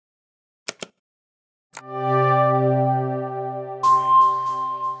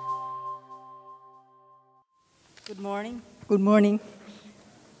morning. Good morning.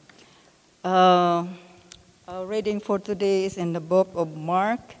 Our reading for today is in the book of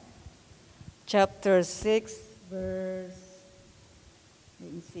Mark, chapter 6, verse,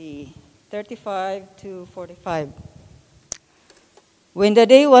 35 to 45. When the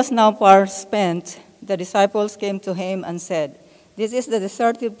day was now far spent, the disciples came to him and said, "This is the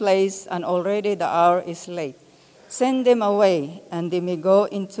deserted place, and already the hour is late. Send them away, and they may go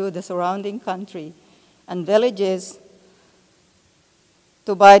into the surrounding country and villages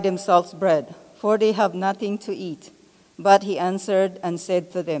to buy themselves bread, for they have nothing to eat." But he answered and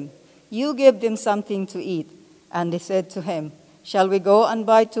said to them, "You give them something to eat." And they said to him, "Shall we go and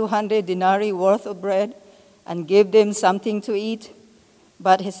buy 200 denarii worth of bread and give them something to eat?"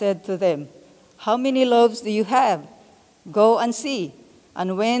 But he said to them, "How many loaves do you have? Go and see."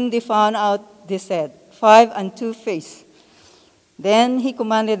 And when they found out, they said, 5 and 2 fish. Then he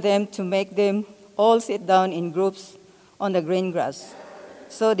commanded them to make them all sit down in groups on the green grass.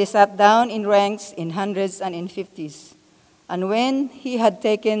 So they sat down in ranks, in hundreds and in fifties. And when he had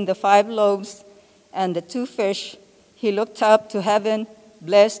taken the 5 loaves and the 2 fish, he looked up to heaven,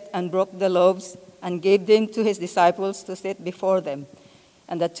 blessed and broke the loaves, and gave them to his disciples to set before them.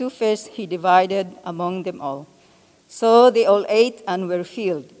 And the 2 fish he divided among them all. So they all ate and were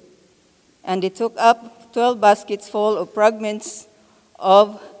filled. And they took up 12 baskets full of fragments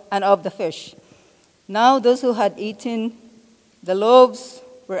of the fish. Now those who had eaten the loaves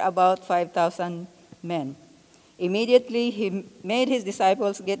were about 5,000 men. Immediately he made his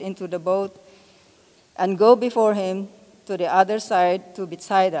disciples get into the boat and go before him to the other side, to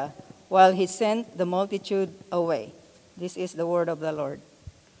Bethsaida, while he sent the multitude away. This is the word of the Lord.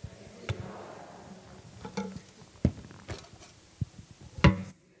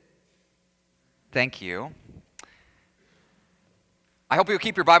 Thank you. I hope you'll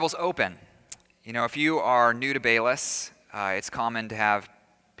keep your Bibles open. You know, if you are new to Bayless, it's common to have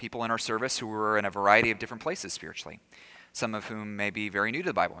people in our service who are in a variety of different places spiritually, some of whom may be very new to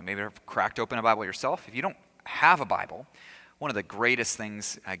the Bible, and maybe have cracked open a Bible yourself. If you don't have a Bible, one of the greatest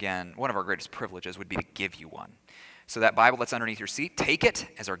things, again, one of our greatest privileges would be to give you one. So that Bible that's underneath your seat, take it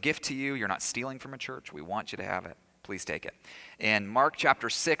as our gift to you. You're not stealing from a church. We want you to have it. Please take it. In Mark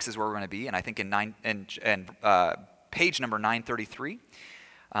chapter 6 is where we're going to be, and I think in page number 933.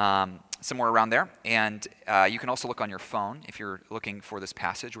 Somewhere around there. And you can also look on your phone if you're looking for this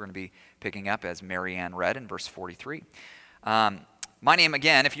passage. We're going to be picking up as Mary Ann read in verse 43. My name,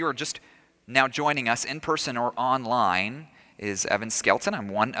 again, if you are just now joining us in person or online, is Evan Skelton. I'm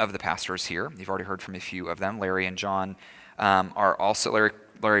one of the pastors here. You've already heard from a few of them. Larry and John are also,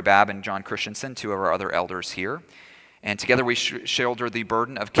 Larry Babb and John Christensen, 2 of our other elders here. And together we shoulder the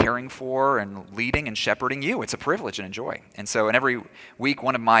burden of caring for and leading and shepherding you. It's a privilege and a joy. And so in every week,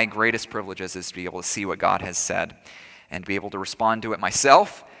 one of my greatest privileges is to be able to see what God has said and be able to respond to it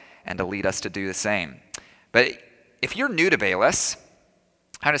myself and to lead us to do the same. But if you're new to Bayless,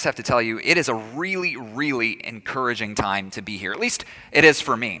 I just have to tell you, it is a really, really encouraging time to be here. At least it is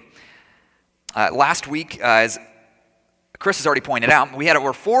for me. Last week, as Chris has already pointed out, we had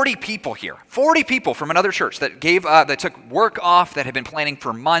over 40 people here, 40 people from another church that that took work off, that had been planning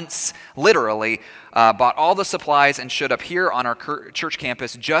for months, literally, bought all the supplies and showed up here on our church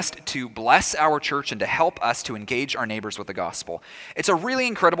campus just to bless our church and to help us to engage our neighbors with the gospel. It's a really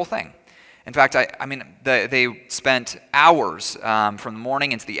incredible thing. In fact, they spent hours from the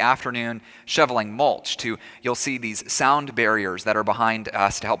morning into the afternoon shoveling mulch. You'll see these sound barriers that are behind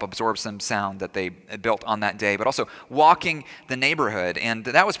us to help absorb some sound that they built on that day, but also walking the neighborhood. And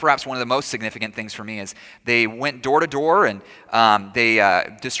that was perhaps one of the most significant things for me, is they went door to door and they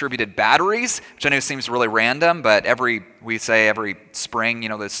distributed batteries, which I know seems really random, but every spring,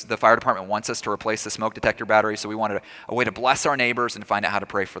 the fire department wants us to replace the smoke detector batteries, so we wanted a way to bless our neighbors and to find out how to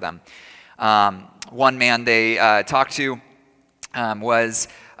pray for them. One man they talked to was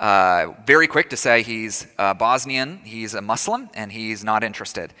very quick to say he's Bosnian, he's a Muslim, and he's not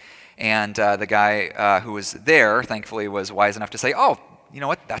interested. And the guy who was there, thankfully, was wise enough to say, "Oh, you know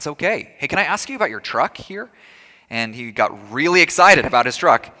what, that's okay. Hey, can I ask you about your truck here?" And he got really excited about his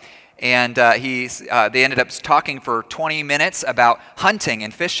truck. And they ended up talking for 20 minutes about hunting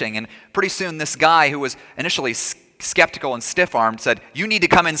and fishing. And pretty soon this guy, who was initially skeptical and stiff-armed, said, "You need to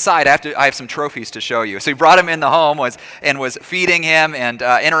come inside. I have some trophies to show you." So he brought him in the home, was feeding him and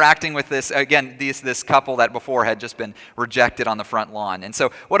interacting with this couple that before had just been rejected on the front lawn. And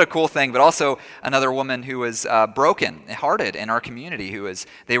so what a cool thing. But also another woman who was broken-hearted in our community,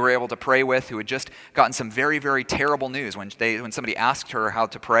 they were able to pray with, who had just gotten some very, very terrible news. When somebody asked her how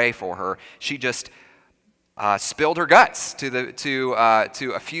to pray for her, she just spilled her guts to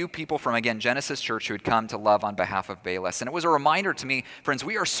a few people from, again, Genesis Church who had come to love on behalf of Bayless. And it was a reminder to me, friends,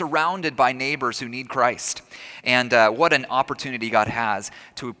 we are surrounded by neighbors who need Christ. And what an opportunity God has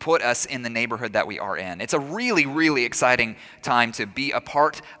to put us in the neighborhood that we are in. It's a really, really exciting time to be a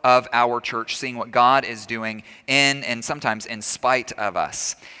part of our church, seeing what God is doing in and sometimes in spite of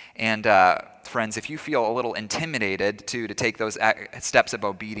us. And friends, if you feel a little intimidated to take those steps of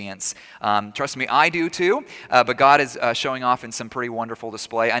obedience, trust me, I do too, but God is showing off in some pretty wonderful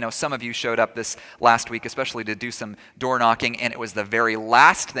display. I know some of you showed up this last week, especially to do some door knocking, and it was the very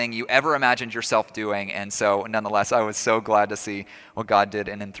last thing you ever imagined yourself doing, and so nonetheless, I was so glad to see what God did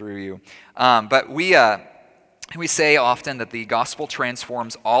in and through you. But we say often that the gospel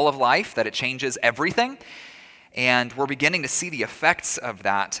transforms all of life, that it changes everything, and we're beginning to see the effects of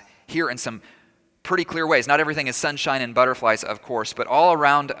that here in some pretty clear ways. Not everything is sunshine and butterflies, of course, but all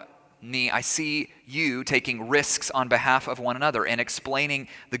around me, I see you taking risks on behalf of one another and explaining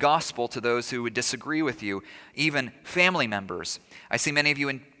the gospel to those who would disagree with you, even family members. I see many of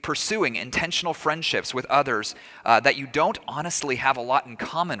you pursuing intentional friendships with others that you don't honestly have a lot in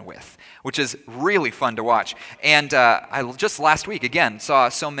common with, which is really fun to watch. And I just last week, again, saw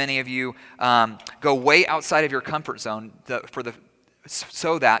so many of you go way outside of your comfort zone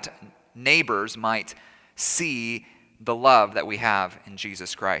so that neighbors might see the love that we have in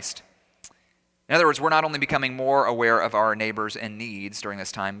Jesus Christ. In other words, we're not only becoming more aware of our neighbors and needs during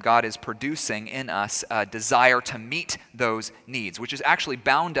this time, God is producing in us a desire to meet those needs, which is actually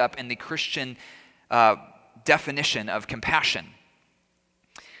bound up in the Christian definition of compassion.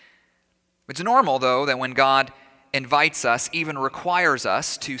 It's normal, though, that when God invites us, even requires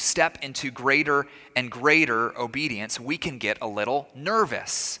us to step into greater and greater obedience, we can get a little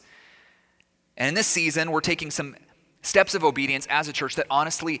nervous. And in this season, we're taking some steps of obedience as a church that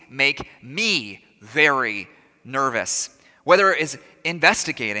honestly make me very nervous. Whether it is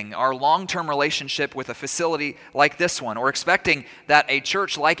investigating our long-term relationship with a facility like this one, or expecting that a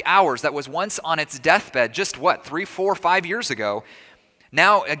church like ours that was once on its deathbed just 3, 4, 5 years ago,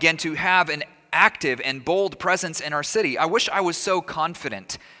 now again to have an active and bold presence in our city. I wish I was so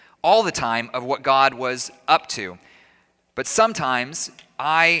confident all the time of what God was up to. But sometimes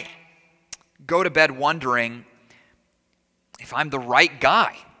I go to bed wondering if I'm the right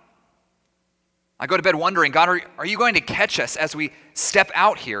guy. I go to bed wondering, God, are you going to catch us as we step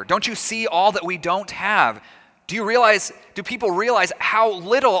out here? Don't you see all that we don't have? Do people realize how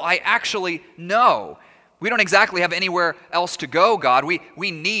little I actually know? We don't exactly have anywhere else to go, God.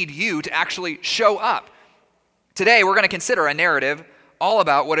 We need you to actually show up. Today, we're going to consider a narrative all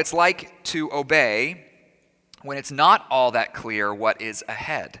about what it's like to obey when it's not all that clear what is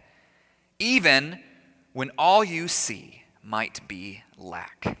ahead, even when all you see might be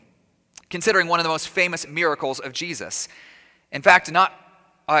lack. Considering one of the most famous miracles of Jesus. In fact,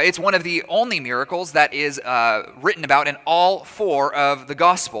 it's one of the only miracles that is written about in all 4 of the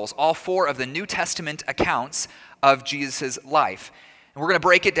Gospels, all 4 of the New Testament accounts of Jesus' life. And we're going to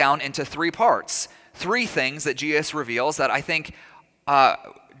break it down into 3 parts. 3 things that Jesus reveals that I think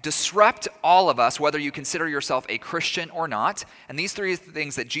disrupt all of us, whether you consider yourself a Christian or not. And these 3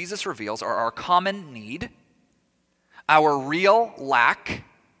 things that Jesus reveals are our common need, our real lack,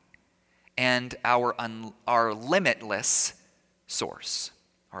 and our limitless source,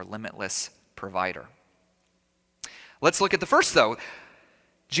 our limitless provider. Let's look at the first, though.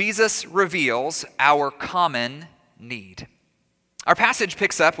 Jesus reveals our common need. Our passage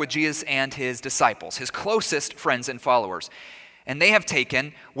picks up with Jesus and his disciples, his closest friends and followers. And they have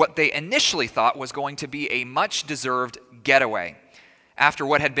taken what they initially thought was going to be a much-deserved getaway after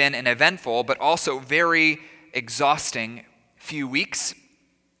what had been an eventful but also very exhausting few weeks.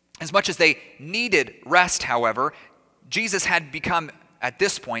 As much as they needed rest, however, Jesus had become, at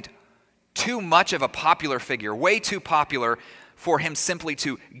this point, too much of a popular figure, way too popular for him simply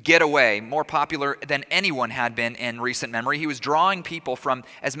to get away, more popular than anyone had been in recent memory. He was drawing people from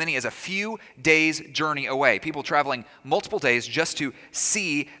as many as a few days' journey away, people traveling multiple days just to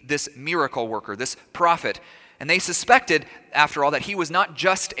see this miracle worker, this prophet. And they suspected, after all, that he was not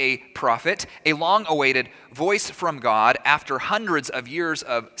just a prophet, a long-awaited voice from God after hundreds of years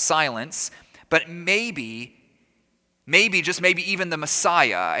of silence, but maybe even the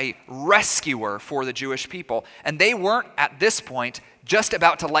Messiah, a rescuer for the Jewish people. And they weren't, at this point, just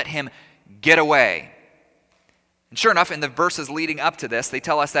about to let him get away. And sure enough, in the verses leading up to this, they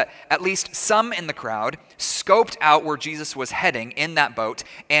tell us that at least some in the crowd scoped out where Jesus was heading in that boat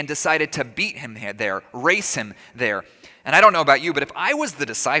and decided to beat him there, race him there. And I don't know about you, but if I was the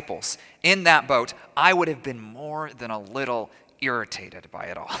disciples in that boat, I would have been more than a little irritated by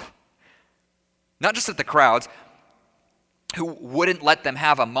it all. Not just at the crowds, who wouldn't let them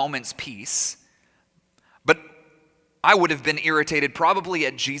have a moment's peace, but I would have been irritated probably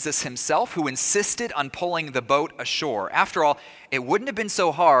at Jesus himself, who insisted on pulling the boat ashore. After all, it wouldn't have been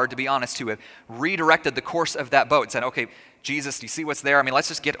so hard, to be honest, to have redirected the course of that boat and said, okay, Jesus, do you see what's there? I mean, let's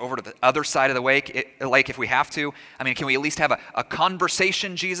just get over to the other side of the lake if we have to. I mean, can we at least have a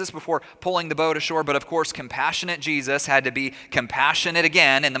conversation, Jesus, before pulling the boat ashore? But of course, compassionate Jesus had to be compassionate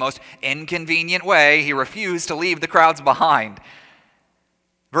again in the most inconvenient way. He refused to leave the crowds behind.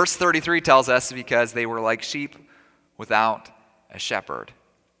 Verse 33 tells us, because they were like sheep without a shepherd.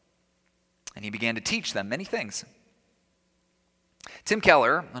 And he began to teach them many things. Tim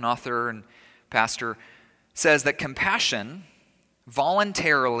Keller, an author and pastor, says that compassion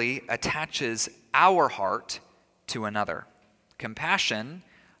voluntarily attaches our heart to another. Compassion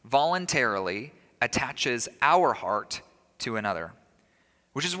voluntarily attaches our heart to another,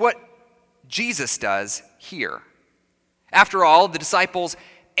 which is what Jesus does here. After all, the disciples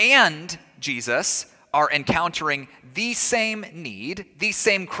and Jesus are encountering the same need, the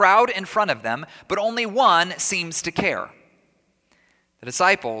same crowd in front of them, but only one seems to care. The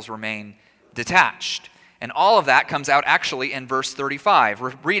disciples remain detached. And all of that comes out actually in verse 35.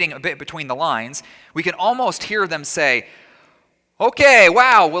 We're reading a bit between the lines. We can almost hear them say, okay,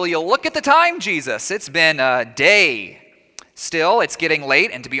 wow, will you look at the time, Jesus? It's been a day. Still, it's getting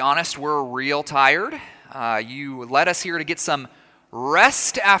late, and to be honest, we're real tired. You led us here to get some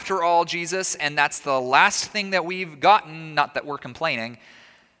rest after all, Jesus, and that's the last thing that we've gotten, not that we're complaining.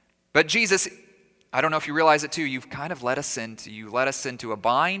 But Jesus, I don't know if you realize it too, you've kind of led us into a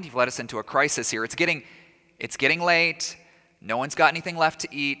bind, you've led us into a crisis here. It's getting late, no one's got anything left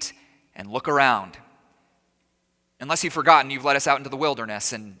to eat, and look around. Unless you've forgotten, you've led us out into the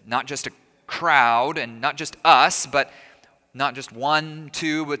wilderness, and not just a crowd, and not just us, but not just 1,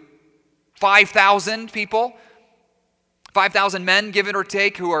 2, but 5,000 people. 5,000 men, give it or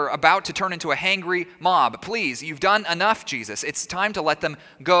take, who are about to turn into a hangry mob. Please, you've done enough, Jesus. It's time to let them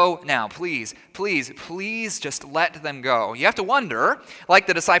go now. Please, please, please just let them go. You have to wonder, like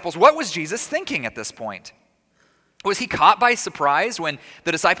the disciples, what was Jesus thinking at this point? Was he caught by surprise when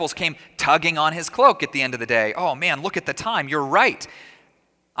the disciples came tugging on his cloak at the end of the day? Oh man, look at the time. You're right.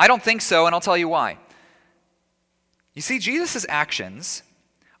 I don't think so, and I'll tell you why. You see, Jesus' actions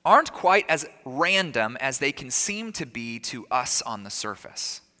aren't quite as random as they can seem to be to us on the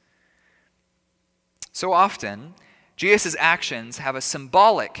surface. So often, Jesus' actions have a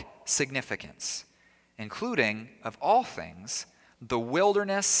symbolic significance, including, of all things, the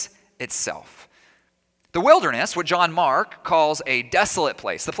wilderness itself. The wilderness, what John Mark calls a desolate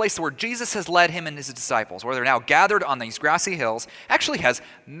place, the place where Jesus has led him and his disciples, where they're now gathered on these grassy hills, actually has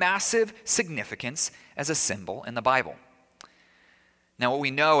massive significance as a symbol in the Bible. Now, what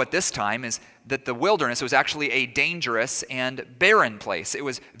we know at this time is that the wilderness was actually a dangerous and barren place. It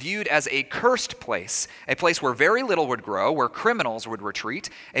was viewed as a cursed place, a place where very little would grow, where criminals would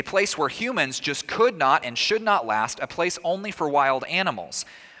retreat, a place where humans just could not and should not last, a place only for wild animals.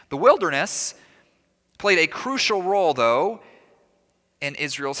 The wilderness played a crucial role, though, in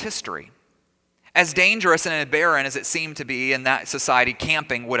Israel's history. As dangerous and barren as it seemed to be in that society,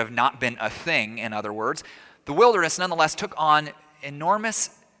 camping would have not been a thing, in other words. The wilderness nonetheless took on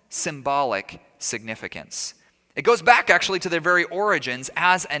enormous symbolic significance. It goes back actually to their very origins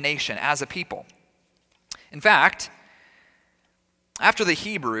as a nation, as a people. In fact, after the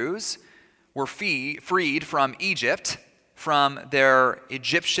Hebrews were freed from Egypt, from their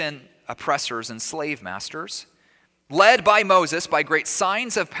Egyptian oppressors and slave masters, led by Moses by great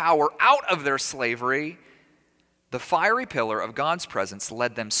signs of power out of their slavery, the fiery pillar of God's presence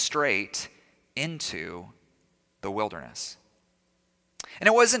led them straight into the wilderness. And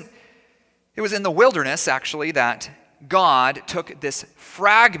it was in the wilderness, actually, that God took these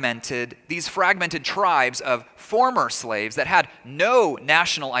fragmented tribes of former slaves that had no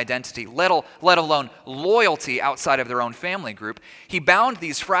national identity, let alone loyalty outside of their own family group. He bound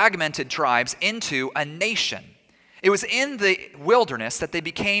these fragmented tribes into a nation. It was in the wilderness that they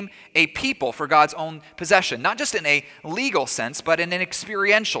became a people for God's own possession, not just in a legal sense, but in an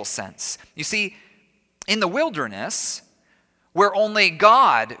experiential sense. You see, in the wilderness, where only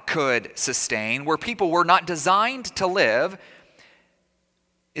God could sustain, where people were not designed to live,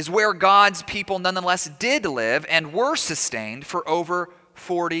 is where God's people nonetheless did live and were sustained for over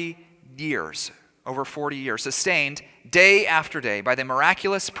 40 years. Over 40 years, sustained day after day by the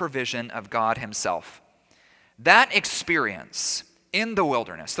miraculous provision of God himself. That experience in the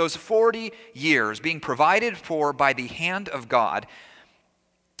wilderness, those 40 years being provided for by the hand of God,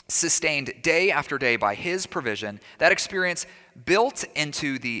 sustained day after day by his provision, that experience built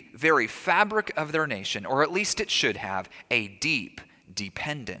into the very fabric of their nation, or at least it should have, a deep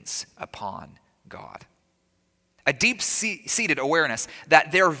dependence upon God. A deep-seated awareness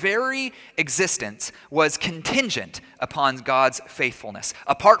that their very existence was contingent upon God's faithfulness.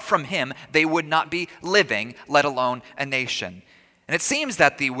 Apart from him, they would not be living, let alone a nation. And it seems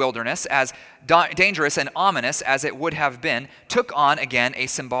that the wilderness, as dangerous and ominous as it would have been, took on again a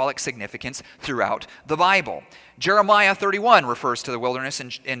symbolic significance throughout the Bible. Jeremiah 31 refers to the wilderness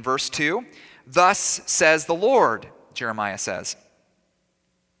in verse 2. Thus says the Lord, Jeremiah says,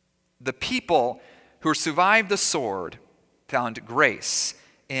 the people who survived the sword found grace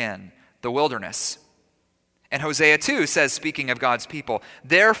in the wilderness. And Hosea 2 says, speaking of God's people,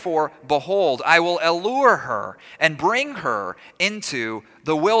 therefore, behold, I will allure her and bring her into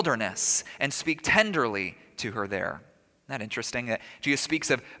the wilderness and speak tenderly to her there. Isn't that interesting that God speaks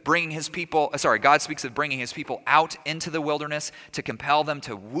of bringing his people out into the wilderness to compel them,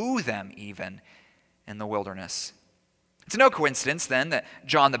 to woo them even in the wilderness. It's no coincidence then that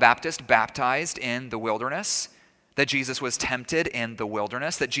John the Baptist baptized in the wilderness, that Jesus was tempted in the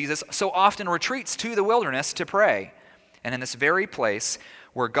wilderness, that Jesus so often retreats to the wilderness to pray. And in this very place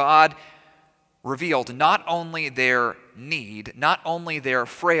where God revealed not only their need, not only their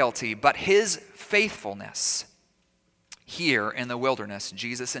frailty, but his faithfulness, here in the wilderness,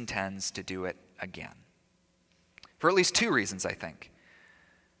 Jesus intends to do it again. For at least two reasons, I think.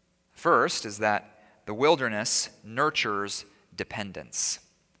 First is that the wilderness nurtures dependence.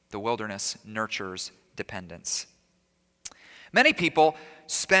 The wilderness nurtures dependence. Many people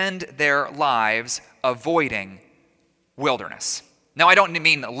spend their lives avoiding wilderness. Now, I don't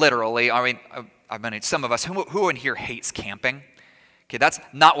mean literally. I mean some of us, who in here hates camping? Okay, that's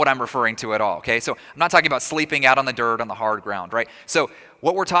not what I'm referring to at all, okay? So I'm not talking about sleeping out on the dirt on the hard ground, right? So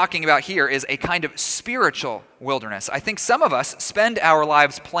what we're talking about here is a kind of spiritual wilderness. I think some of us spend our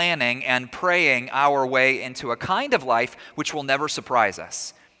lives planning and praying our way into a kind of life which will never surprise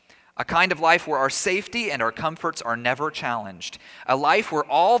us. A kind of life where our safety and our comforts are never challenged. A life where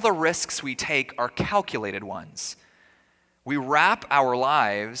all the risks we take are calculated ones. We wrap our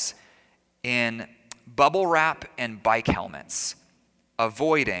lives in bubble wrap and bike helmets,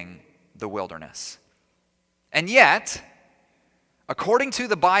 avoiding the wilderness. And yet, according to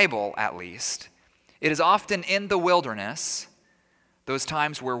the Bible at least, it is often in the wilderness, those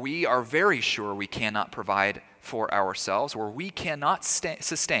times where we are very sure we cannot provide for ourselves, where we cannot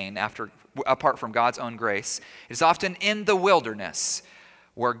sustain apart from God's own grace, it is often in the wilderness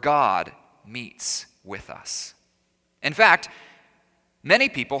where God meets with us. In fact, many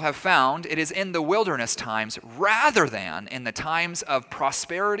people have found it is in the wilderness times rather than in the times of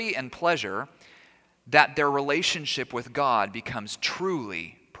prosperity and pleasure that their relationship with God becomes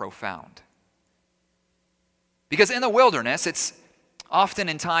truly profound. Because in the wilderness, it's often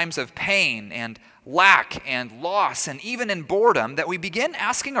in times of pain and lack and loss and even in boredom that we begin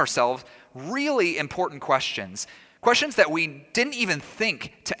asking ourselves really important questions. Questions that we didn't even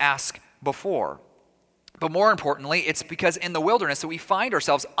think to ask before. But more importantly, it's because in the wilderness that we find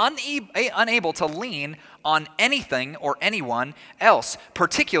ourselves unable to lean on anything or anyone else,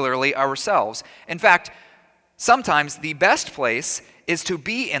 particularly ourselves. In fact, sometimes the best place is to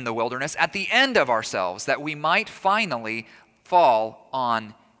be in the wilderness at the end of ourselves, that we might finally fall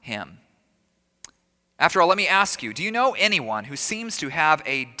on him. After all, let me ask you, do you know anyone who seems to have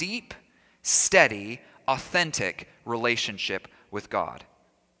a deep, steady, authentic relationship with God?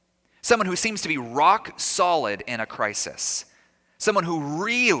 Someone who seems to be rock solid in a crisis. Someone who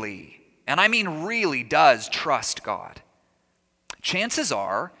really, and I mean really, does trust God. Chances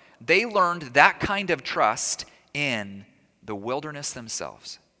are they learned that kind of trust in the wilderness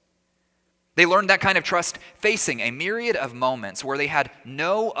themselves. They learned that kind of trust facing a myriad of moments where they had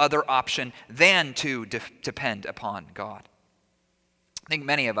no other option than to depend upon God. I think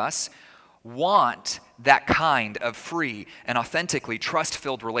many of us want that kind of free and authentically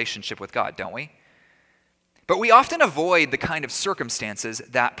trust-filled relationship with God, don't we? But we often avoid the kind of circumstances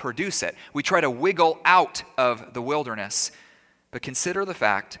that produce it. We try to wiggle out of the wilderness. But consider the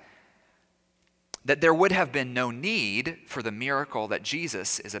fact that there would have been no need for the miracle that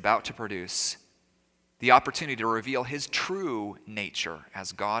Jesus is about to produce, the opportunity to reveal his true nature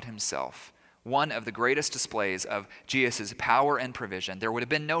as God himself, one of the greatest displays of Jesus' power and provision. There would have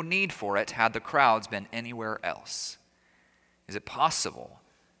been no need for it had the crowds been anywhere else. Is it possible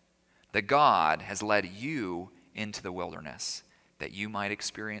that God has led you into the wilderness that you might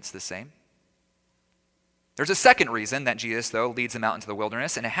experience the same? There's a second reason that Jesus, though, leads them out into the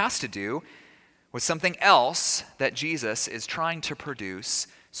wilderness, and it has to do with something else that Jesus is trying to produce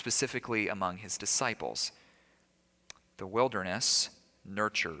specifically among his disciples. The wilderness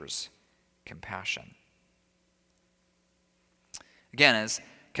nurtures compassion. Again, as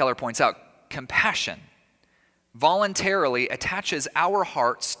Keller points out, compassion voluntarily attaches our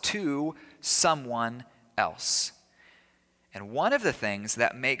hearts to someone else. And one of the things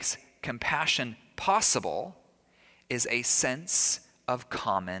that makes compassion possible is a sense of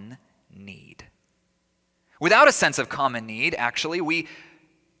common need. Without a sense of common need, actually, we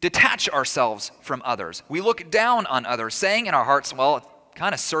detach ourselves from others. We look down on others, saying in our hearts, well, it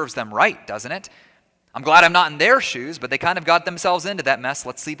kind of serves them right, doesn't it? I'm glad I'm not in their shoes, but they kind of got themselves into that mess.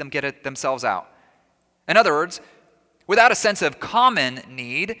 Let's see them get it themselves out. In other words, without a sense of common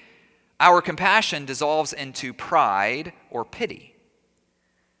need, our compassion dissolves into pride or pity.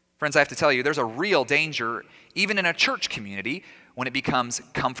 Friends, I have to tell you, there's a real danger, even in a church community, when it becomes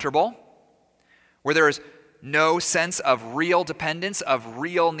comfortable, where there is no sense of real dependence, of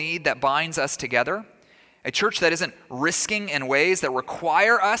real need that binds us together. A church that isn't risking in ways that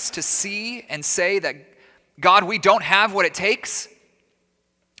require us to see and say that, God, we don't have what it takes.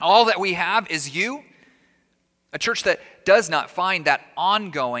 All that we have is you. A church that does not find that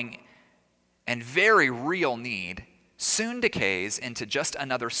ongoing and very real need soon decays into just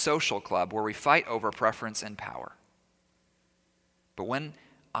another social club where we fight over preference and power. But when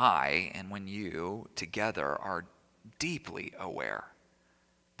I and when you together are deeply aware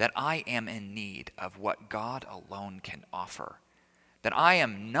that I am in need of what God alone can offer, that I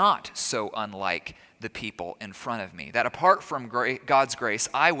am not so unlike the people in front of me, that apart from God's grace,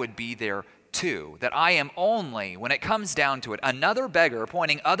 I would be there too, that I am only, when it comes down to it, another beggar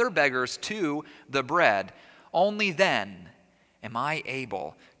pointing other beggars to the bread, only then am I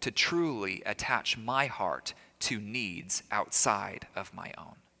able to truly attach my heart to needs outside of my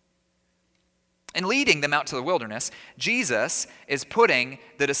own. In leading them out to the wilderness, Jesus is putting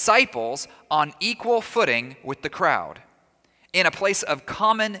the disciples on equal footing with the crowd in a place of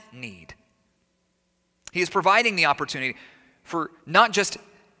common need. He is providing the opportunity for not just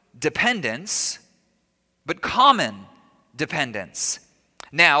dependence, but common dependence.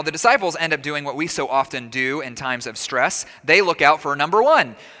 Now, the disciples end up doing what we so often do in times of stress. They look out for number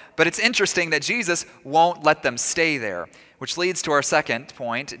one. But it's interesting that Jesus won't let them stay there, which leads to our second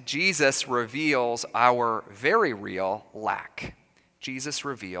point. Jesus reveals our very real lack. Jesus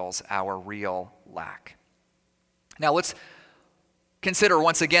reveals our real lack. Now, let's consider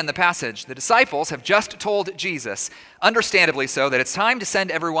once again the passage. The disciples have just told Jesus, understandably so, that it's time to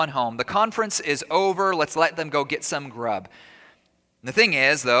send everyone home. The conference is over. Let's let them go get some grub. The thing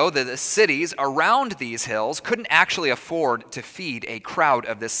is, though, that the cities around these hills couldn't actually afford to feed a crowd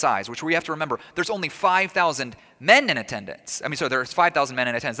of this size, which we have to remember, there's only 5,000 men in attendance. There's 5,000 men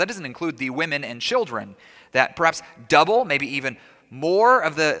in attendance. That doesn't include the women and children, that perhaps double, maybe even more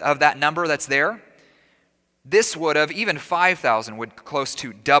of that number that's there. This would have, even 5,000 would close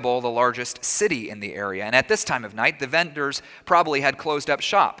to double the largest city in the area. And at this time of night, the vendors probably had closed up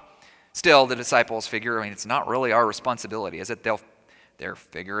shop. Still, the disciples figure, it's not really our responsibility, is it? They'll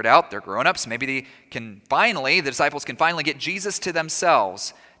figure it out. They're grown-ups. Maybe the disciples can finally get Jesus to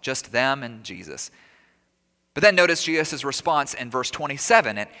themselves, just them and Jesus. But then notice Jesus' response in verse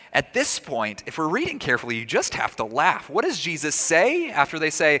 27. And at this point, if we're reading carefully, you just have to laugh. What does Jesus say after they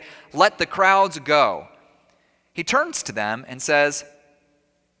say, let the crowds go? He turns to them and says,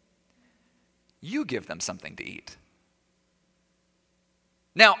 you give them something to eat.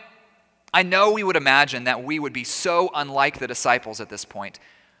 Now, I know we would imagine that we would be so unlike the disciples at this point.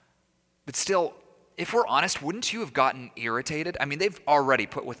 But still, if we're honest, wouldn't you have gotten irritated? They've already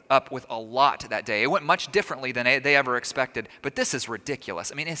put up with a lot that day. It went much differently than they ever expected. But this is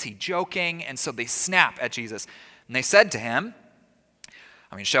ridiculous. Is he joking? And so they snap at Jesus. And they said to him,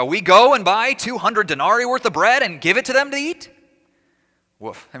 shall we go and buy 200 denarii worth of bread and give it to them to eat?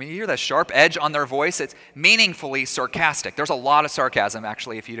 Woof. You hear that sharp edge on their voice? It's meaningfully sarcastic. There's a lot of sarcasm,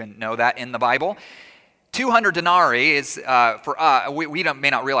 actually, if you didn't know that in the Bible. 200 denarii is, we may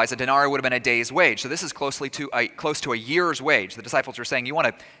not realize a denarii would have been a day's wage. So this is close to a year's wage. The disciples are saying, you want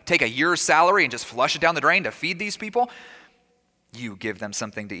to take a year's salary and just flush it down the drain to feed these people? You give them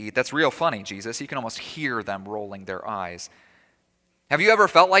something to eat. That's real funny, Jesus. You can almost hear them rolling their eyes. Have you ever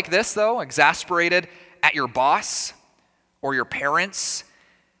felt like this, though? Exasperated at your boss or your parents?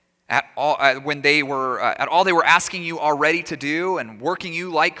 At all they were asking you already to do and working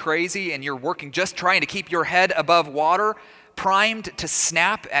you like crazy, and you're working just trying to keep your head above water, primed to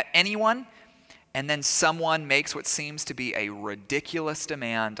snap at anyone, and then someone makes what seems to be a ridiculous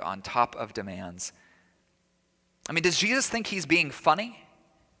demand on top of demands. Does Jesus think he's being funny?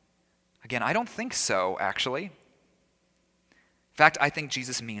 Again, I don't think so, actually. In fact, I think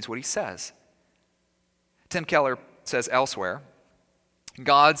Jesus means what he says. Tim Keller says elsewhere,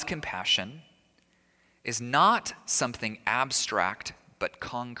 God's compassion is not something abstract but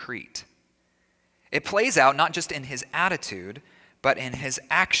concrete. It plays out not just in his attitude, but in his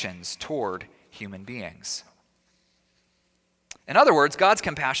actions toward human beings. In other words, God's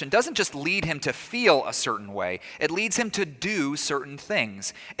compassion doesn't just lead him to feel a certain way. It leads him to do certain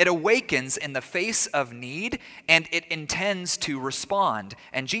things. It awakens in the face of need, and it intends to respond.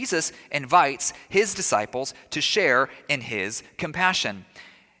 And Jesus invites his disciples to share in his compassion.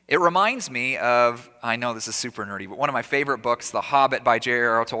 It reminds me of, I know this is super nerdy, but one of my favorite books, The Hobbit by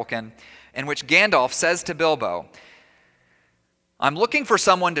J.R.R. Tolkien, in which Gandalf says to Bilbo, I'm looking for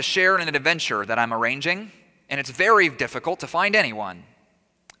someone to share in an adventure that I'm arranging, and it's very difficult to find anyone.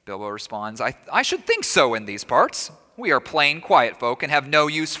 Bilbo responds, I should think so in these parts. We are plain, quiet folk and have no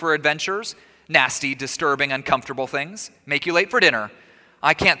use for adventures, nasty, disturbing, uncomfortable things. Make you late for dinner.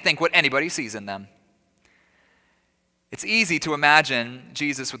 I can't think what anybody sees in them. It's easy to imagine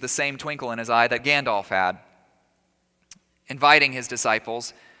Jesus with the same twinkle in his eye that Gandalf had, inviting his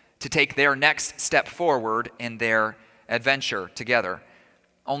disciples to take their next step forward in their adventure together.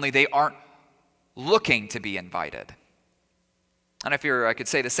 Only they aren't looking to be invited. And I fear I could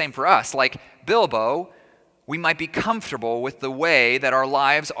say the same for us. Like Bilbo, we might be comfortable with the way that our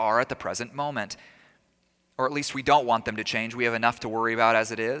lives are at the present moment. Or at least we don't want them to change. We have enough to worry about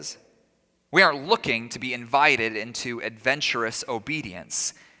as it is. We aren't looking to be invited into adventurous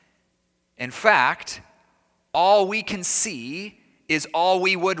obedience. In fact, all we can see is all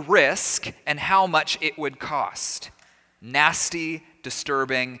we would risk and how much it would cost. Nasty,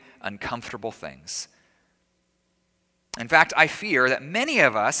 disturbing, uncomfortable things. In fact, I fear that many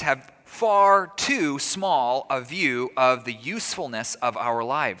of us have far too small a view of the usefulness of our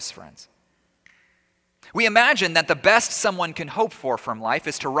lives, friends. We imagine that the best someone can hope for from life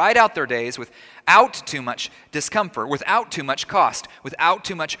is to ride out their days without too much discomfort, without too much cost, without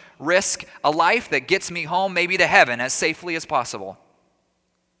too much risk, a life that gets me home, maybe to heaven, as safely as possible.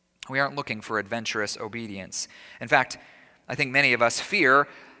 We aren't looking for adventurous obedience. In fact, I think many of us fear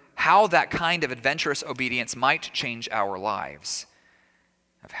how that kind of adventurous obedience might change our lives,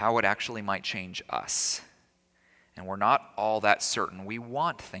 of how it actually might change us. And we're not all that certain. We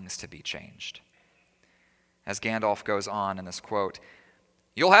want things to be changed. As Gandalf goes on in this quote,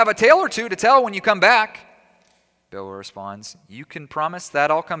 "You'll have a tale or two to tell when you come back." Bilbo responds, "You can promise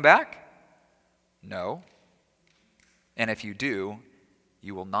that I'll come back?" "No. And if you do,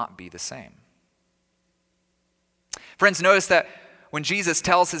 you will not be the same." Friends, notice that when Jesus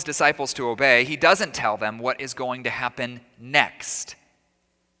tells his disciples to obey, he doesn't tell them what is going to happen next.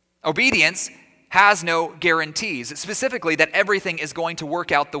 Obedience has no guarantees, specifically that everything is going to work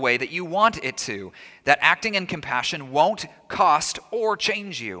out the way that you want it to, that acting in compassion won't cost or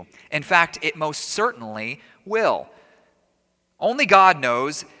change you. In fact, it most certainly will. Only God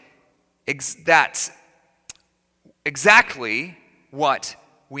knows that's exactly what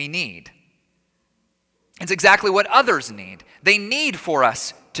we need. It's exactly what others need. They need for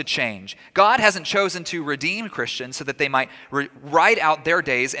us to change. God hasn't chosen to redeem Christians so that they might ride out their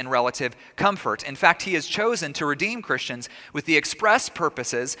days in relative comfort. In fact, he has chosen to redeem Christians with the express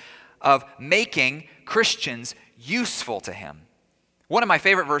purposes of making Christians useful to him. One of my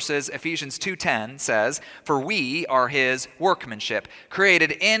favorite verses, Ephesians 2:10, says, "For we are his workmanship,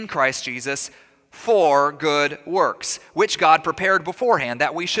 created in Christ Jesus for good works, which God prepared beforehand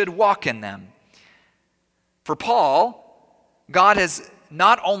that we should walk in them." For Paul, God has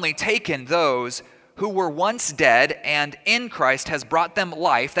not only taken those who were once dead and in Christ has brought them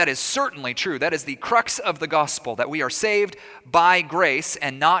life. That is certainly true. That is the crux of the gospel, that we are saved by grace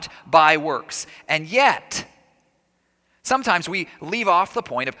and not by works. And yet, sometimes we leave off the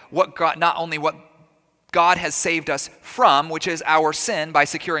point of not only what God has saved us from, which is our sin by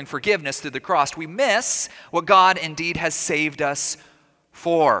securing forgiveness through the cross, we miss what God indeed has saved us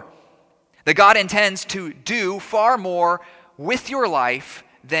for. That God intends to do far more with your life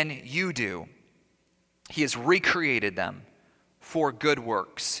than you do. He has recreated them for good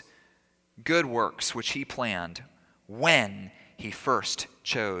works which he planned when he first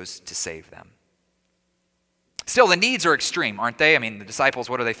chose to save them. Still, the needs are extreme, aren't they? I mean, the disciples,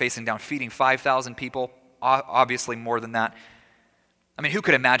 what are they facing down? Feeding 5,000 people, obviously more than that. I mean, who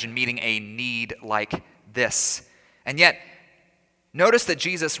could imagine meeting a need like this? And yet, notice that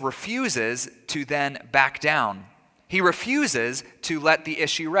Jesus refuses to then back down. He refuses to let the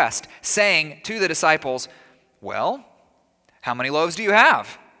issue rest, saying to the disciples, "Well, how many loaves do you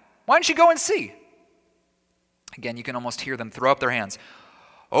have? Why don't you go and see?" Again, you can almost hear them throw up their hands.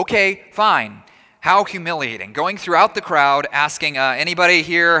 "Okay, fine. How humiliating. Going throughout the crowd asking, anybody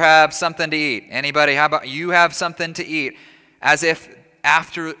here have something to eat? Anybody, how about you have something to eat? As if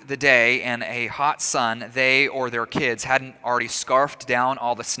after the day and a hot sun, they or their kids hadn't already scarfed down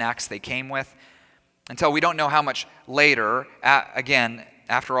all the snacks they came with. Until we don't know how much later, again,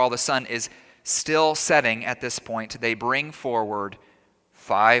 after all the sun is still setting at this point, they bring forward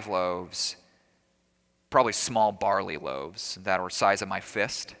 5 loaves, probably small barley loaves that were the size of my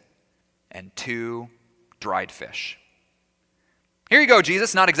fist, and 2 dried fish. Here you go,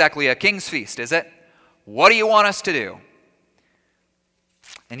 Jesus. Not exactly a king's feast, is it? What do you want us to do?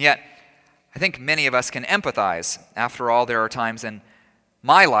 And yet, I think many of us can empathize. After all, there are times in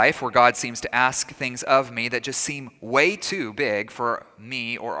my life where God seems to ask things of me that just seem way too big for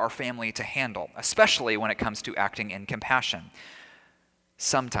me or our family to handle, especially when it comes to acting in compassion.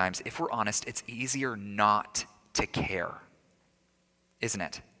 Sometimes, if we're honest, it's easier not to care, isn't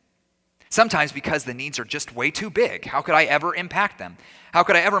it? Sometimes because the needs are just way too big. How could I ever impact them? How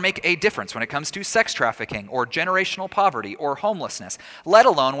could I ever make a difference when it comes to sex trafficking or generational poverty or homelessness, let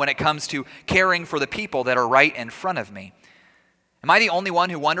alone when it comes to caring for the people that are right in front of me? Am I the only one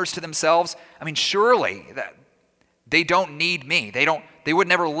who wonders to themselves, surely they don't need me. They would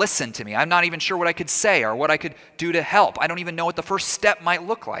never listen to me. I'm not even sure what I could say or what I could do to help. I don't even know what the first step might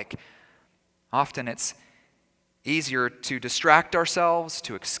look like. Often it's easier to distract ourselves,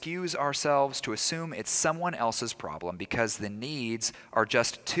 to excuse ourselves, to assume it's someone else's problem because the needs are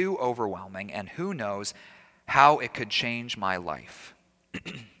just too overwhelming, and who knows how it could change my life.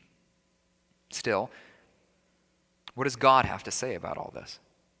 Still, what does God have to say about all this?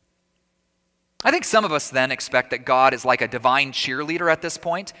 I think some of us then expect that God is like a divine cheerleader at this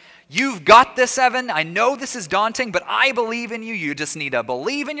point. You've got this, Evan. I know this is daunting, but I believe in you. You just need to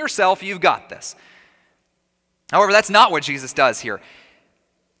believe in yourself. You've got this. However, that's not what Jesus does here.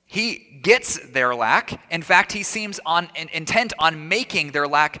 He gets their lack. In fact, he seems intent on making their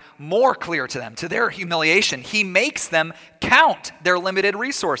lack more clear to them, to their humiliation. He makes them count their limited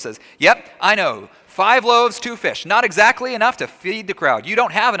resources. Yep, I know. 5 loaves, 2 fish. Not exactly enough to feed the crowd. You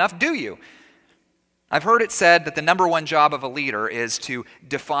don't have enough, do you? I've heard it said that the number one job of a leader is to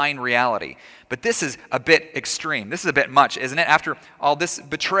define reality. But this is a bit extreme. This is a bit much, isn't it? After all, this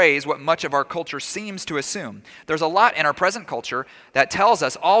betrays what much of our culture seems to assume. There's a lot in our present culture that tells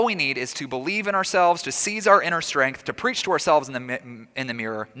us all we need is to believe in ourselves, to seize our inner strength, to preach to ourselves in the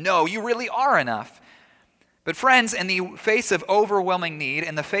mirror, no, you really are enough. But friends, in the face of overwhelming need,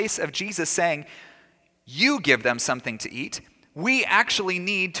 in the face of Jesus saying, you give them something to eat, we actually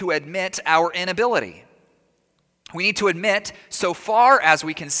need to admit our inability. We need to admit, so far as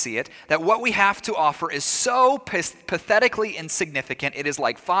we can see it, that what we have to offer is so pathetically insignificant, it is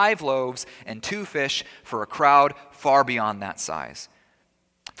like 5 loaves and 2 fish for a crowd far beyond that size.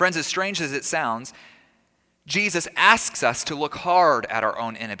 Friends, as strange as it sounds, Jesus asks us to look hard at our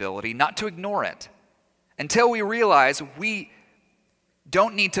own inability, not to ignore it, until we realize we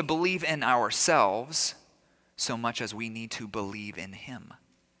don't need to believe in ourselves so much as we need to believe in him.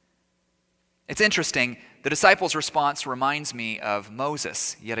 It's interesting, the disciples' response reminds me of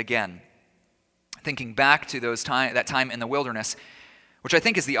Moses yet again. Thinking back to that time in the wilderness, which I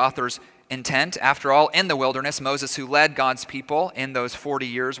think is the author's intent. After all, in the wilderness, Moses, who led God's people in those 40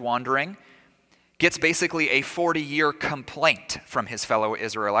 years wandering, gets basically a 40-year complaint from his fellow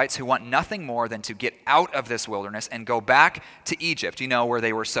Israelites who want nothing more than to get out of this wilderness and go back to Egypt, where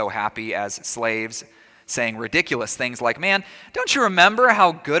they were so happy as slaves, saying ridiculous things like, man, don't you remember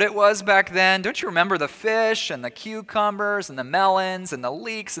how good it was back then? Don't you remember the fish and the cucumbers and the melons and the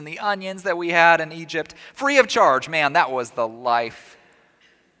leeks and the onions that we had in Egypt? Free of charge, man, that was the life.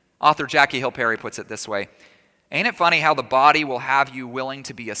 Author Jackie Hill Perry puts it this way, ain't it funny how the body will have you willing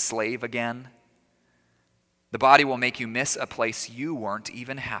to be a slave again? The body will make you miss a place you weren't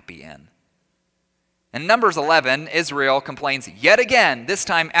even happy in. In Numbers 11, Israel complains yet again, this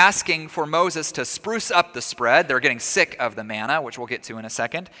time asking for Moses to spruce up the spread. They're getting sick of the manna, which we'll get to in a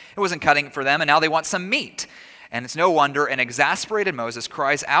second. It wasn't cutting it for them, and now they want some meat. And it's no wonder an exasperated Moses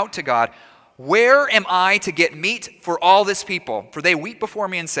cries out to God, where am I to get meat for all this people? For they weep before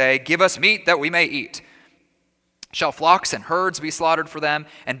me and say, give us meat that we may eat. Shall flocks and herds be slaughtered for them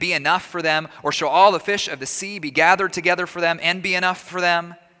and be enough for them? Or shall all the fish of the sea be gathered together for them and be enough for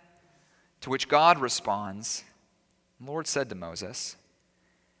them? To which God responds, the Lord said to Moses,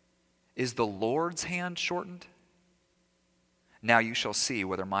 is the Lord's hand shortened? Now you shall see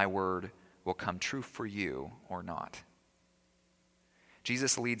whether my word will come true for you or not.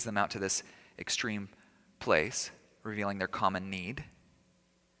 Jesus leads them out to this extreme place, revealing their common need,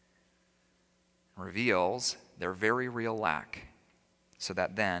 reveals their very real lack, so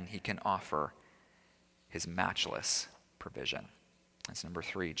that then he can offer his matchless provision. That's number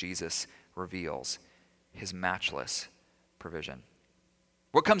 3. Jesus reveals his matchless provision.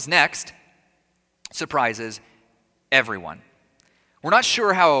 What comes next surprises everyone. We're not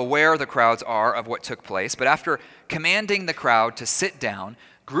sure how aware the crowds are of what took place, but after commanding the crowd to sit down,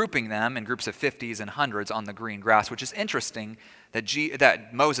 grouping them in groups of 50s and 100s on the green grass, which is interesting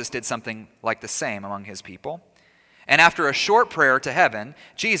that Moses did something like the same among his people. And after a short prayer to heaven,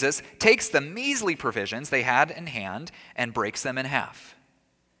 Jesus takes the measly provisions they had in hand and breaks them in half,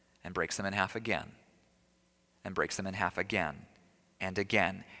 and breaks them in half again, and breaks them in half again and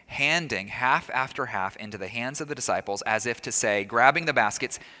again, handing half after half into the hands of the disciples as if to say, grabbing the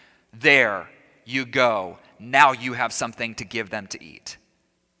baskets, there you go. Now you have something to give them to eat.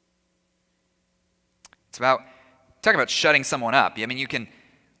 Talk about shutting someone up. I mean, you can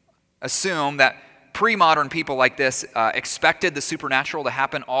assume that pre-modern people like this expected the supernatural to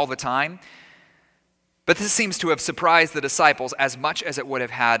happen all the time. But this seems to have surprised the disciples as much as it would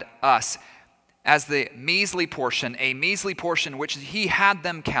have had us. As the measly portion, a measly portion which he had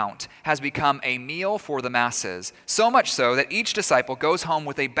them count, has become a meal for the masses. So much so that each disciple goes home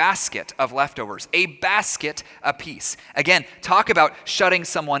with a basket of leftovers, a basket apiece. Again, talk about shutting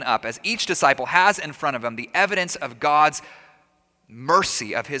someone up, as each disciple has in front of him the evidence of God's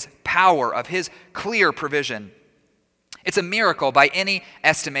mercy, of his power, of his clear provision. It's a miracle by any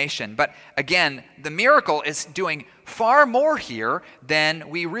estimation. But again, the miracle is doing far more here than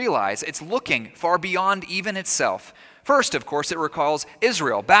we realize. It's looking far beyond even itself. First, of course, it recalls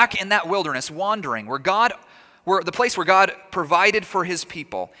Israel back in that wilderness wandering, where the place where God provided for his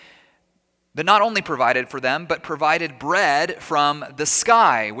people. But not only provided for them, but provided bread from the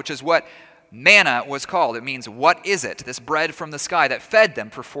sky, which is what manna was called. It means, what is it? This bread from the sky that fed them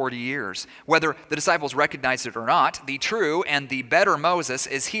for 40 years. Whether the disciples recognized it or not, the true and the better Moses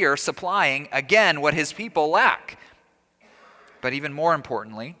is here supplying again what his people lack. But even more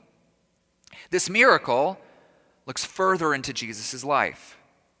importantly, this miracle looks further into Jesus' life,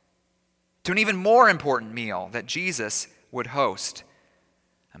 to an even more important meal that Jesus would host,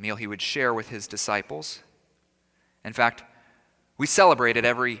 a meal he would share with his disciples. In fact, we celebrate it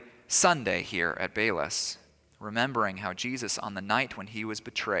every Sunday here at Bayless, remembering how Jesus, on the night when he was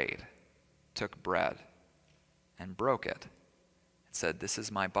betrayed, took bread and broke it and said, "This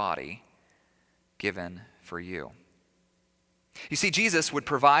is my body given for you." You see, Jesus would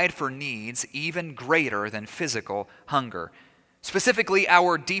provide for needs even greater than physical hunger, specifically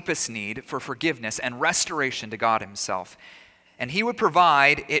our deepest need for forgiveness and restoration to God himself. And he would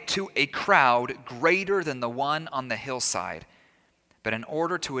provide it to a crowd greater than the one on the hillside. But in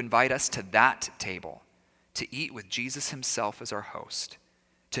order to invite us to that table, to eat with Jesus himself as our host,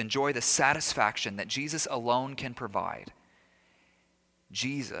 to enjoy the satisfaction that Jesus alone can provide,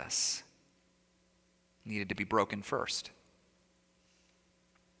 Jesus needed to be broken first.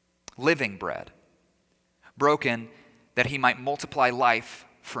 Living bread, broken that he might multiply life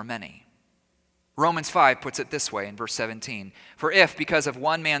for many. Romans 5 puts it this way in verse 17. For if, because of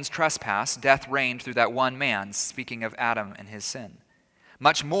one man's trespass, death reigned through that one man, speaking of Adam and his sin,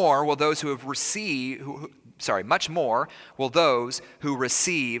 much more will those who receive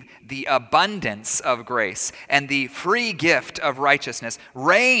the abundance of grace and the free gift of righteousness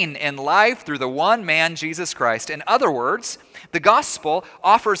reign in life through the one man, Jesus Christ. In other words, the gospel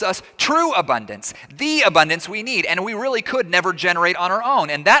offers us true abundance, the abundance we need, and we really could never generate on our own.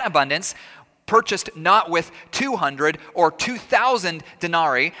 And that abundance, purchased not with 200 or 2,000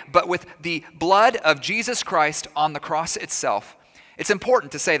 denarii, but with the blood of Jesus Christ on the cross itself. It's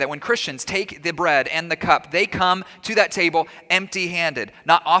important to say that when Christians take the bread and the cup, they come to that table empty-handed,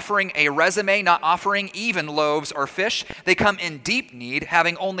 not offering a resume, not offering even loaves or fish. They come in deep need,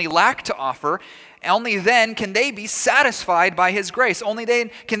 having only lack to offer. Only then can they be satisfied by his grace. Only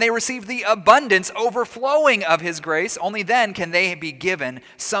then can they receive the abundance overflowing of his grace. Only then can they be given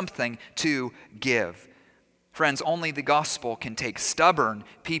something to give. Friends, only the gospel can take stubborn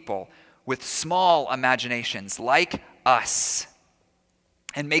people with small imaginations like us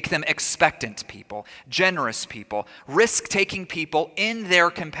and make them expectant people, generous people, risk-taking people in their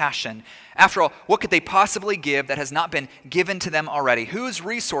compassion. After all, what could they possibly give that has not been given to them already? Whose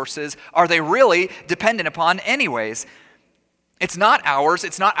resources are they really dependent upon anyways? It's not ours,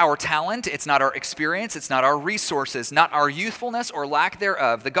 it's not our talent, it's not our experience, it's not our resources, not our youthfulness or lack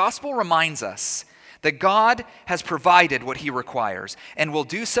thereof. The gospel reminds us that God has provided what he requires and will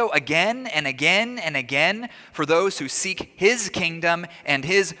do so again and again and again for those who seek his kingdom and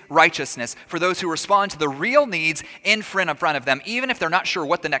his righteousness, for those who respond to the real needs in front of them, even if they're not sure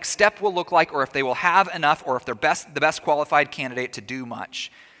what the next step will look like or if they will have enough or if they're the best qualified candidate to do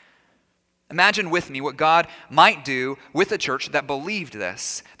much. Imagine with me what God might do with a church that believed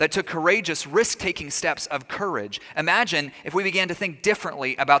this, that took courageous, risk-taking steps of courage. Imagine if we began to think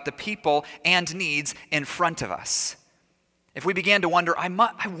differently about the people and needs in front of us. If we began to wonder, I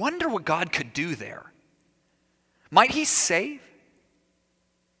wonder what God could do there. Might he save?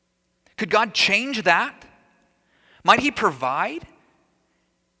 Could God change that? Might he provide?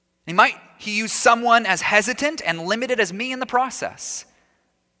 And might he use someone as hesitant and limited as me in the process?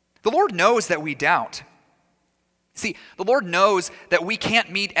 The Lord knows that we doubt. See, the Lord knows that we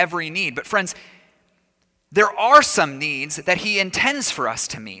can't meet every need. But friends, there are some needs that he intends for us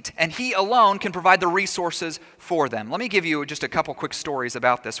to meet, and he alone can provide the resources for them. Let me give you just a couple quick stories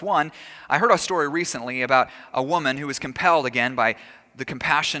about this. One, I heard a story recently about a woman who was compelled again by the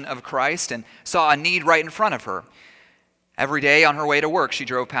compassion of Christ and saw a need right in front of her. Every day on her way to work, she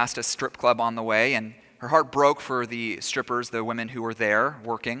drove past a strip club on the way, and her heart broke for the strippers, the women who were there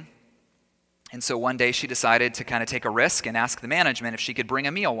working. And so one day she decided to kind of take a risk and ask the management if she could bring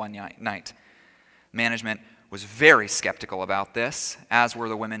a meal one night. Management was very skeptical about this, as were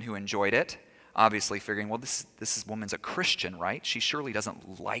the women who enjoyed it, obviously figuring, well, this woman's a Christian, right? She surely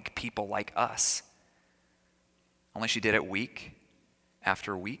doesn't like people like us. Only she did it week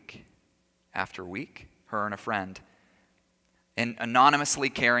after week after week, her and a friend, and anonymously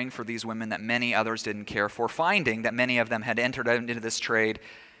caring for these women that many others didn't care for, finding that many of them had entered into this trade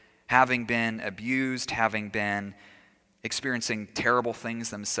having been abused, having been experiencing terrible things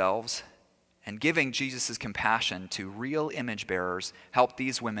themselves, and giving Jesus' compassion to real image bearers helped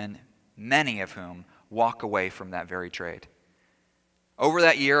these women, many of whom, walk away from that very trade. Over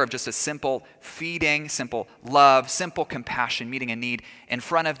that year of just a simple feeding, simple love, simple compassion, meeting a need in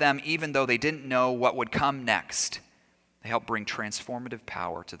front of them, even though they didn't know what would come next, they helped bring transformative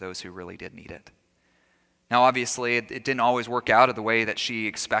power to those who really did need it. Now, obviously, it didn't always work out the way that she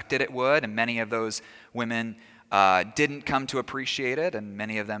expected it would, and many of those women didn't come to appreciate it, and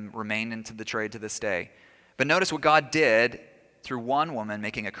many of them remain into the trade to this day. But notice what God did through one woman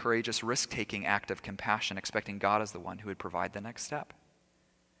making a courageous, risk-taking act of compassion, expecting God as the one who would provide the next step.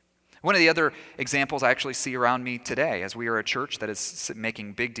 One of the other examples I actually see around me today, as we are a church that is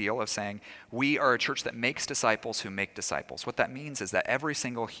making a big deal of saying, we are a church that makes disciples who make disciples. What that means is that every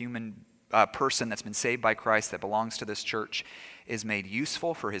single human person that's been saved by Christ that belongs to this church is made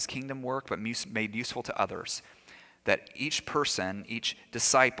useful for his kingdom work, but made useful to others. That each person, each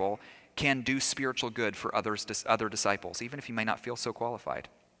disciple, can do spiritual good for other disciples, even if you may not feel so qualified.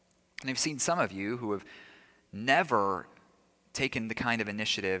 And I've seen some of you who have never taken the kind of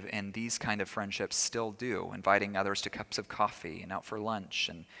initiative and these kind of friendships still do, inviting others to cups of coffee and out for lunch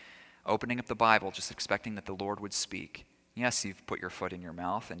and opening up the Bible, just expecting that the Lord would speak. Yes, you've put your foot in your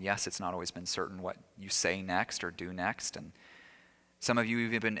mouth, and yes, it's not always been certain what you say next or do next, and some of you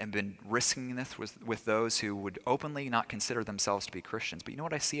even have been risking this with those who would openly not consider themselves to be Christians. But you know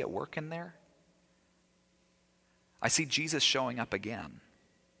what I see at work in there? I see Jesus showing up again,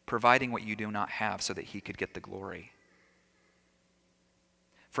 providing what you do not have so that he could get the glory.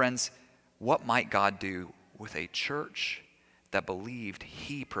 Friends, what might God do with a church that believed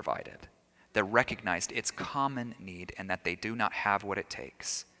he provided, that recognized its common need and that they do not have what it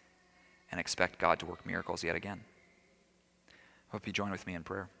takes, and expect God to work miracles yet again? I hope you join with me in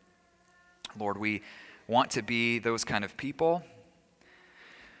prayer. Lord, we want to be those kind of people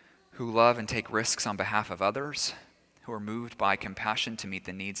who love and take risks on behalf of others, who are moved by compassion to meet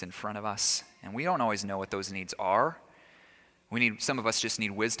the needs in front of us. And we don't always know what those needs are. Some of us just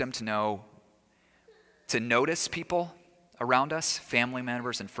need wisdom to notice people around us, family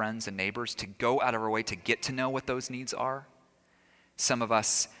members and friends and neighbors, to go out of our way to get to know what those needs are. Some of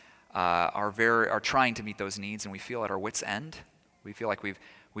us are trying to meet those needs, and we feel at our wits' end. We feel like we've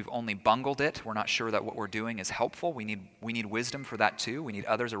only bungled it. We're not sure that what we're doing is helpful. We need wisdom for that too. We need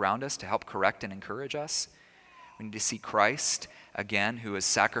others around us to help correct and encourage us. We need to see Christ again, who has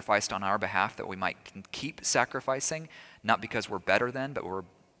sacrificed on our behalf, that we might keep sacrificing, not because we're better than,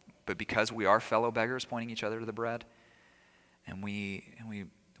 but because we are fellow beggars pointing each other to the bread. And we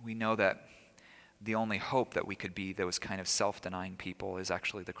know that the only hope that we could be those kind of self-denying people is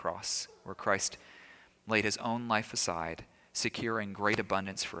actually the cross, where Christ laid his own life aside, securing great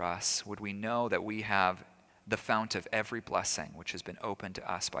abundance for us. Would we know that we have the fount of every blessing which has been opened to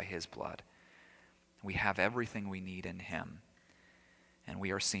us by his blood? We have everything we need in him. And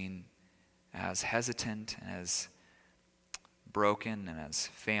we are seen as hesitant, as broken, and as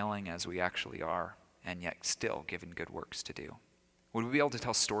failing as we actually are, and yet still given good works to do. Would we be able to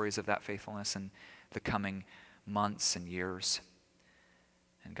tell stories of that faithfulness in the coming months and years?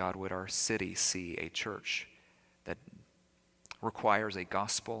 And God, would our city see a church that requires a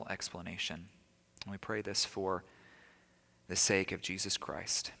gospel explanation. And we pray this for the sake of Jesus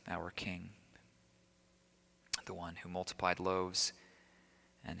Christ, our King, the one who multiplied loaves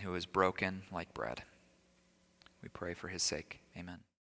and who is broken like bread. We pray for his sake. Amen.